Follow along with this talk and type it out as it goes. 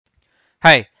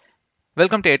Hi,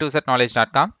 welcome to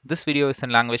a2zknowledge.com. This video is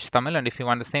in language Tamil, and if you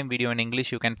want the same video in English,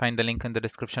 you can find the link in the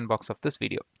description box of this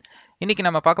video. இன்னைக்கு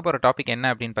நம்ம பார்க்க போற topic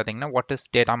என்ன அப்படின்னு பார்த்தீங்கன்னா what is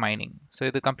data mining. So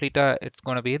இது கம்ப்ளீட்டா it's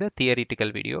gonna be the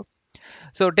theoretical video.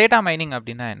 So data mining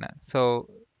அப்படின்னா என்ன? So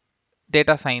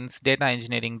data science, data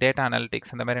engineering, data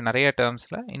analytics இந்த மாதிரி நிறைய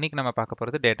டேர்ம்ஸில் இன்றைக்கி நம்ம பார்க்க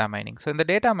போகிறது டேட்டா மைனிங். ஸோ இந்த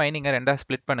டேட்டா மைனிங்கை ரெண்டாக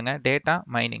ஸ்ப்ளிட் பண்ணுங்கள். Data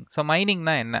mining. ஸோ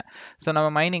மைனிங்னா என்ன? ஸோ நம்ம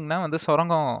மைனிங்னா வந்து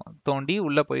சுரங்கம் தோண்டி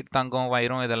உள்ளே போயிட்டு தங்கம்,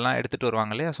 வைரம் இதெல்லாம் எடுத்துகிட்டு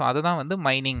வருவாங்க இல்லையா? ஸோ அதுதான் வந்து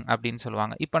மைனிங் அப்படின்னு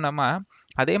சொல்லுவாங்க. இப்போ நம்ம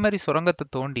அதே மாதிரி சுரங்கத்தை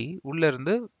தோண்டி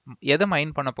உள்ளேருந்து எதை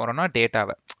மைன் பண்ண போகிறோம்னா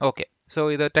டேட்டாவை. ஓகே, ஸோ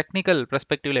இதை டெக்னிக்கல்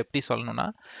பெர்ஸ்பெக்டிவில் எப்படி சொல்லணும்னா,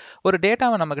 ஒரு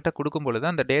டேட்டாவை நம்மக்கிட்ட கொடுக்கும்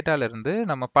பொழுது அந்த டேட்டாவிலேருந்து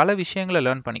நம்ம பல விஷயங்களை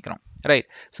லேர்ன் பண்ணிக்கிறோம். ரைட்.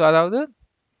 ஸோ அதாவது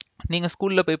நீங்கள்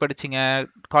ஸ்கூலில் போய் படிச்சிங்க,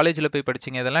 காலேஜில் போய்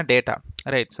படிச்சிங்க, இதெல்லாம் டேட்டா.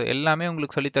 ரைட். ஸோ எல்லாமே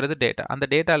உங்களுக்கு சொல்லித்தரது டேட்டா. அந்த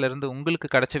டேட்டாலேருந்து உங்களுக்கு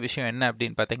கிடைச்ச விஷயம் என்ன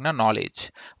அப்படின்னு பார்த்தீங்கன்னா நாலேஜ்.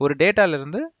 ஒரு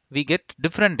டேட்டாலேருந்து வி கெட்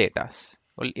டிஃப்ரெண்ட் டேட்டாஸ்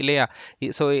இல்லையா?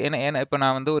 ஸோ என்ன இப்போ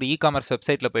நான் வந்து ஒரு இ-காமர்ஸ்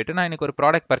வெப்சைட்டில் போயிட்டு நான் இன்னைக்கு ஒரு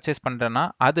ப்ராடக்ட் பர்ச்சேஸ் பண்ணுறேன்னா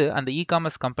அது அந்த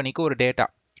இ-காமர்ஸ் கம்பெனிக்கு ஒரு டேட்டா.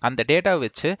 அந்த டேட்டாவை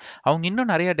வச்சு அவங்க இன்னும்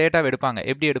நிறைய டேட்டாவை எடுப்பாங்க.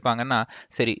 எப்படி எடுப்பாங்கன்னா,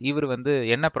 சரி இவர் வந்து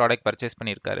என்ன ப்ராடக்ட் பர்ச்சேஸ்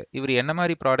பண்ணியிருக்காரு, இவர் என்ன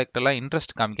மாதிரி ப்ராடக்ட் எல்லாம்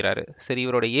இன்ட்ரெஸ்ட் காமிக்கிறாரு, சரி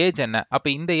இவரோட ஏஜ் என்ன, அப்போ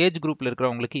இந்த ஏஜ் குரூப்பில்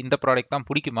இருக்கிறவங்களுக்கு இந்த ப்ராடக்ட் தான்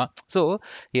பிடிக்குமா. ஸோ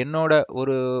என்னோட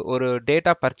ஒரு ஒரு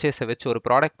டேட்டா பர்ச்சேஸை வச்சு, ஒரு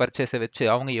ப்ராடக்ட் பர்ச்சேஸை வச்சு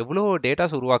அவங்க எவ்வளோ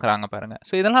டேட்டாஸ் உருவாக்குறாங்க பாருங்க.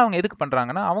 ஸோ இதெல்லாம் அவங்க எதுக்கு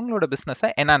பண்ணுறாங்கன்னா அவங்களோட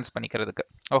பிஸ்னஸை என்ஹான்ஸ் பண்ணிக்கிறதுக்கு.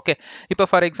 ஓகே, இப்போ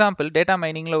ஃபார் எக்ஸாம்பிள் டேட்டா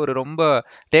மைனிங்கில்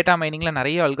டேட்டா மைனிங்கில்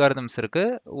நிறைய அல்காரிதம்ஸ்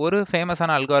இருக்குது. ஒரு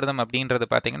ஃபேமஸான அல்காரிதம் அப்படின்றது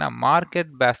பார்த்தீங்கன்னா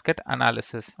மார்க்கெட் பேஸ்கெட்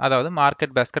அனாலிசிஸ், அதாவது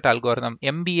மார்க்கெட் பேஸ்கெட் அல்காரிதம்,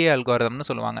 MBA அல்காரிதம்னு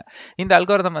சொல்லுவாங்க. இந்த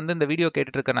அல்காரிதம் வந்து இந்த வீடியோ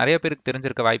கேட்டுட்டு இருக்க நிறைய பேருக்கு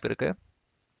தெரிஞ்சிருக்க வாய்ப்பு இருக்கு.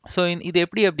 ஸோ இது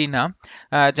எப்படி அப்படின்னா,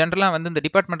 ஜென்ரலாக வந்து இந்த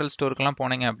டிபார்ட்மெண்டல் ஸ்டோருக்கெல்லாம்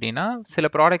போனீங்க அப்படின்னா சில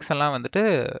ப்ராடக்ட்ஸ் எல்லாம் வந்துட்டு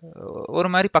ஒரு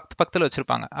மாதிரி பக்கத்தில்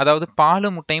வச்சுருப்பாங்க. அதாவது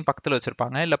பாலும் முட்டையும் பக்கத்தில்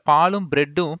வச்சுருப்பாங்க, இல்லை பாலும்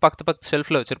பிரெட்டும் பக்கத்து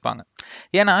ஷெல்ஃபில் வச்சுருப்பாங்க.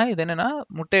 ஏன்னா இது என்னென்னா,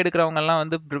 முட்டை எடுக்கிறவங்கலாம்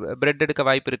வந்து பிரெட் எடுக்க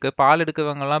வாய்ப்பு இருக்குது, பால்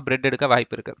எடுக்கிறவங்கலாம் பிரெட் எடுக்க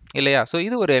வாய்ப்பு இருக்குது இல்லையா? ஸோ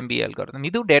இது ஒரு MBA அல்காரிதம்,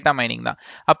 இதுவும் டேட்டா மைனிங் தான்.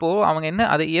 அப்போது அவங்க என்ன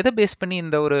அதை எதை பேஸ் பண்ணி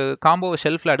இந்த ஒரு காம்போவை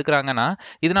ஷெல்ஃபில் எடுக்கிறாங்கன்னா,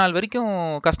 இது நாள் வரைக்கும்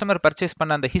கஸ்டமர் பர்ச்சேஸ்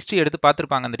பண்ண அந்த ஹிஸ்ட்ரி எடுத்து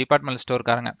பார்த்துருப்பாங்க அந்த டிபார்ட்மெண்டல்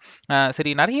ஸ்டோர்காரங்க.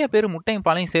 சரி நிறைய பேர் முட்டையும்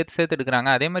பாலையும் சேர்த்து எடுக்கிறாங்க,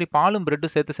 அதே மாதிரி பாலும்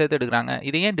பிரெட்டும் சேர்த்து எடுக்கிறாங்க,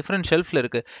 இது ஏன் டிஃப்ரெண்ட் ஷெல்ஃபில்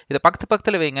இருக்குது, இதை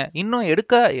பக்கத்தில் வைங்க, இன்னும்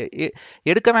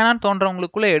எடுக்க வேணாம்னு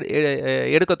தோன்றவங்களுக்குள்ள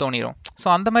எடுக்க தோணிடும். ஸோ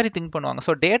அந்த மாதிரி திங்க் பண்ணுவாங்க.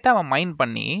 ஸோ டேட்டாவை மைன்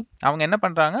பண்ணி அவங்க என்ன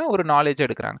பண்ணுறாங்க, ஒரு நாலேஜ்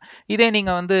எடுக்கிறாங்க. இதே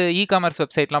நீங்கள் வந்து இ-காமர்ஸ்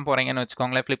வெப்சைட்லாம் போகிறீங்கன்னு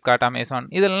வச்சுக்கோங்களேன், ஃப்ளிப்கார்ட், அமேசான்,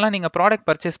 இதெல்லாம் நீங்கள் ப்ராடக்ட்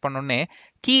பர்ச்சேஸ் பண்ணோன்னே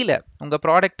கீழே உங்கள்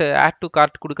ப்ராடக்ட் ஆட் டு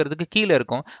கார்ட் கொடுக்கறதுக்கு கீழே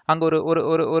இருக்கும், அங்கே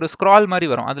ஒரு ஸ்க்ரால் மாதிரி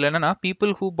வரும். அதில் என்னன்னா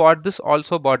people who bought this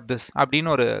also bought this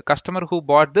அப்படின்னு, ஒரு customer who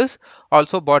bought this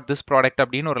also bought this product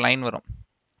அப்படின்னு ஒரு லைன் வரும்.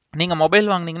 நீங்கள்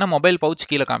மொபைல் வாங்கினீங்கன்னா மொபைல் பவுச்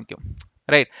கீழே காமிக்கும்.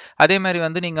 ரைட். அதே மாதிரி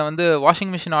வந்து நீங்கள் வந்து வாஷிங்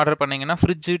மிஷின் ஆர்டர் பண்ணீங்கன்னா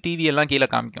ஃப்ரிட்ஜு, டிவி எல்லாம் கீழே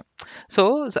காமிக்கும். ஸோ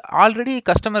ஆல்ரெடி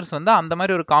கஸ்டமர்ஸ் வந்து அந்த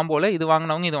மாதிரி ஒரு காம்போவில் இது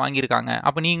வாங்கினவங்க இது வாங்கியிருக்காங்க,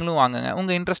 அப்போ நீங்களும் வாங்குங்க,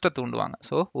 உங்கள் இன்ட்ரெஸ்ட்டை தூண்டுவாங்க.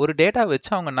 ஸோ ஒரு டேட்டா வச்சு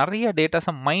அவங்க நிறைய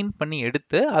டேட்டாஸை மைன் பண்ணி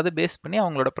எடுத்து அதை பேஸ் பண்ணி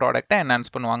அவங்களோட ப்ராடக்டை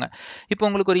என்ஹான்ஸ் பண்ணுவாங்க. இப்போ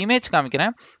உங்களுக்கு ஒரு இமேஜ்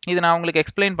காமிக்கிறேன், இது நான் உங்களுக்கு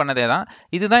எக்ஸ்பிளைன் பண்ணதே தான்.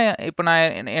 இதுதான் இப்போ நான்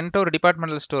என்கிட்ட ஒரு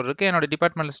டிபார்ட்மெண்டல் ஸ்டோர் இருக்குது, என்னோட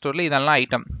டிபார்ட்மெண்டல் ஸ்டோரில் இதெல்லாம்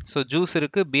ஐட்டம். ஸோ ஜூஸ்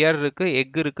இருக்குது, பியர் இருக்குது,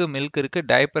 எக் இருக்குது, மில்க் இருக்குது,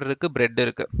 டைப்பர் இருக்குது, பிரெட்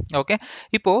இருக்குது. ஓகே,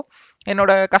 இப்போது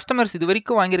என்னோட கஸ்டமர்ஸ் இது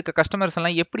வரைக்கும் வாங்கியிருக்க கஸ்டமர்ஸ்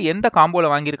எல்லாம் எப்படி எந்த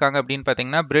காம்போவில் வாங்கியிருக்காங்க அப்படின்னு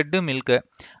பார்த்தீங்கன்னா, பிரெட்டு, மில்க்கு,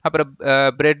 அப்புறம்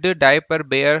bread, diaper,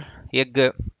 pier, egg,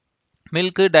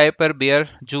 milk, diaper, pier,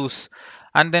 juice,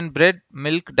 and then bread,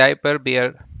 milk, diaper,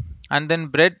 pier, and then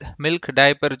bread, milk,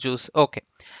 diaper, juice. Okay,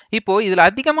 இப்போ இதில்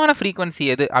அதிகமான ஃப்ரீக்வன்சி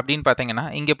எது அப்படின்னு பார்த்தீங்கன்னா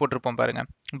இங்கே போட்டிருப்போம் பாருங்க,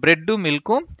 பிரெட்டும்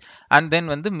மில்க்கும் அண்ட் தென்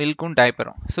வந்து மில்க்கும்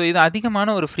டைப்பரும். ஸோ இது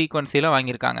அதிகமான ஒரு ஃப்ரீக்வன்சியில்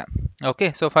வாங்கியிருக்காங்க. ஓகே,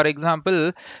 ஸோ ஃபார் எக்ஸாம்பிள்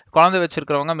குழந்தை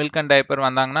வச்சிருக்கிறவங்க மில்க் அண்ட் டைப்பர்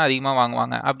வந்தாங்கன்னா அதிகமாக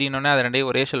வாங்குவாங்க, அப்படின்னோடனே அது ரெண்டையும்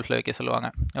ஒரே ஷெல்ஃபில் வைக்க சொல்லுவாங்க.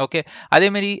 ஓகே,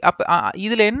 அதேமாரி அப்போ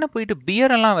இதில் என்ன போயிட்டு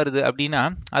பியரெல்லாம் வருது அப்படின்னா,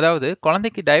 அதாவது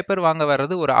குழந்தைக்கு டைப்பர் வாங்க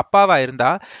வர்றது ஒரு அப்பாவாக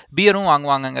இருந்தால் பியரும்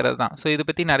வாங்குவாங்கங்கிறது தான். ஸோ இதை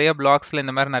பற்றி நிறைய பிளாக்ஸில்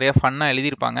இந்த மாதிரி நிறைய ஃபன்னாக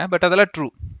எழுதியிருப்பாங்க, பட் அதெல்லாம் ட்ரூ.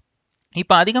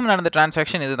 இப்போ அதிகம் நடந்த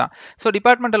டிரான்சாக்ஷன் இதுதான். ஸோ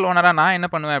டிபார்ட்மெண்டல் ஓனராக நான் என்ன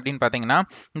பண்ணுவேன் அப்படின்னு பார்த்தீங்கன்னா,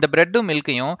 இந்த பிரெட்டும்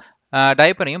மில்க்கையும்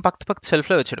டைப்பரையும் பக்கத்து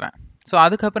ஷெல்ஃபில் வச்சுடுவேன். ஸோ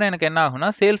அதுக்கப்புறம் எனக்கு என்ன ஆகும்னா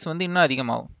சேல்ஸ் வந்து இன்னும்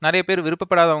அதிகமாகும். நிறைய பேர்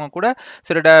விருப்பப்படாதவங்க கூட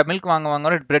சரி மில்க்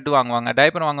வாங்குவாங்க, பிரெட் வாங்குவாங்க,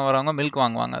 டைப்பர் வாங்க வரவங்க மில்க்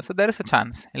வாங்குவாங்க. So there is a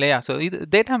chance இல்லையா? ஸோ இது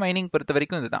டேட்டா மைனிங் பொறுத்த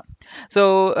வரைக்கும் இதுதான். ஸோ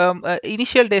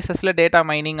இனிஷியல் டேஸஸில் டேட்டா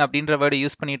மைனிங் அப்படின்ற வேர்டு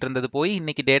யூஸ் பண்ணிட்டு இருந்தது போய்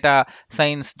இன்னைக்கு டேட்டா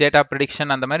சயின்ஸ், டேட்டா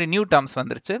ப்ரெடிக்ஷன் அந்த மாதிரி நியூ டேர்ம்ஸ்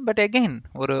வந்துருச்சு. பட் அகெயின்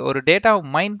ஒரு டேட்டாவை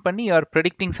மைன் பண்ணி யூ ஆர்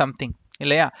ப்ரெடிக்டிங் சம்திங்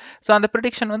இல்லையா? ஸோ அந்த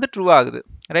ப்ரெடிக்ஷன் வந்து ட்ரூ ஆகுது.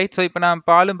 ரைட்? ஸோ இப்போ நான்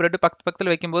பாலும் பிரெட்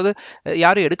பக்கத்தில் வைக்கும்போது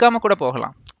யாரும் எடுக்காமல் கூட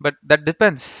போகலாம். But that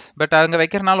depends. பட் அங்கே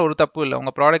வைக்கிறனால ஒரு தப்பு இல்லை.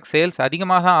 உங்கள் ப்ராடக்ட் சேல்ஸ்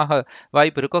அதிகமாக ஆக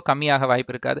வாய்ப்பு இருக்கோ, கம்மியாக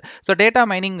வாய்ப்பு இருக்காது. ஸோ டேட்டா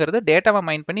மைனிங்கிறது டேட்டாவை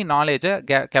மைன் பண்ணி நாலேஜை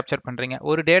கேப்சர் பண்ணுறீங்க.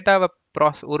 ஒரு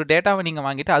டேட்டாவை நீங்கள்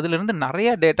வாங்கிட்டு அதுலேருந்து நிறைய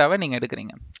டேட்டாவை நீங்கள்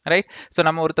எடுக்கிறீங்க. ரைட்? ஸோ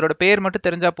நம்ம ஒருத்தரோட பேர் மட்டும்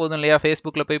தெரிஞ்சால் போதும் இல்லையா?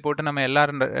 ஃபேஸ்புக்கில் போய் போட்டு நம்ம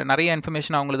எல்லாரும் நிறைய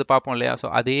இன்ஃபர்மேஷன் அவங்களுக்கு பார்ப்போம் இல்லையா? ஸோ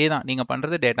அதே தான் நீங்கள்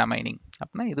பண்ணுறது டேட்டா மைனிங்.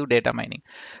 அப்படின்னா இது data mining.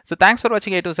 So thanks for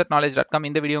வாட்சிங் A2Zknowledge.com.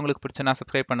 இந்த வீடியோ உங்களுக்கு பிடிச்சா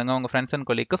சப்ஸ்கிரைப் பண்ணுங்கள், உங்கள் ஃப்ரெண்ட்ஸ் அண்ட்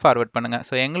கொலீக்கு ஃபார்வர்ட் பண்ணுங்கள்.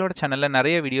 ஸோ எங்களோட சேனலில்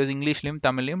நிறைய வீடியோஸ் இங்கிலீஷ்லையும்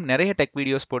தமிழ்லையும் நிறைய டெக்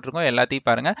வீடியோஸ் போட்டிருக்கோம், எல்லாத்தையும்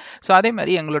பாருங்கள். ஸோ அதே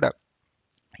மாதிரி எங்களோட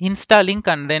இன்ஸ்டா லிங்க்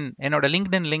அண்ட் தென் என்னோட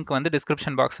லிங்க்டின் லிங்க் வந்து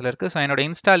டிஸ்கிரிப்ஷன் பாக்ஸில் இருக்குது. ஸோ என்னோட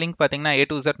இன்ஸ்டா லிங்க் பார்த்தீங்கன்னா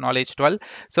A2Zknowledge12.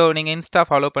 ஸோ நீங்கள் இன்ஸ்டா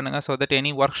ஃபாலோ பண்ணுங்கள். So that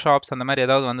any work shops அந்த மாதிரி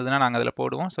ஏதாவது வந்ததுன்னா நாங்கள் அதில்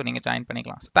போடுவோம். ஸோ நீங்கள் ஜாயின்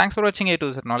பண்ணிக்கலாம். ஸோ தேங்க்ஸ் ஃபார் வாட்சிங்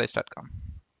A2Zknowledge.com.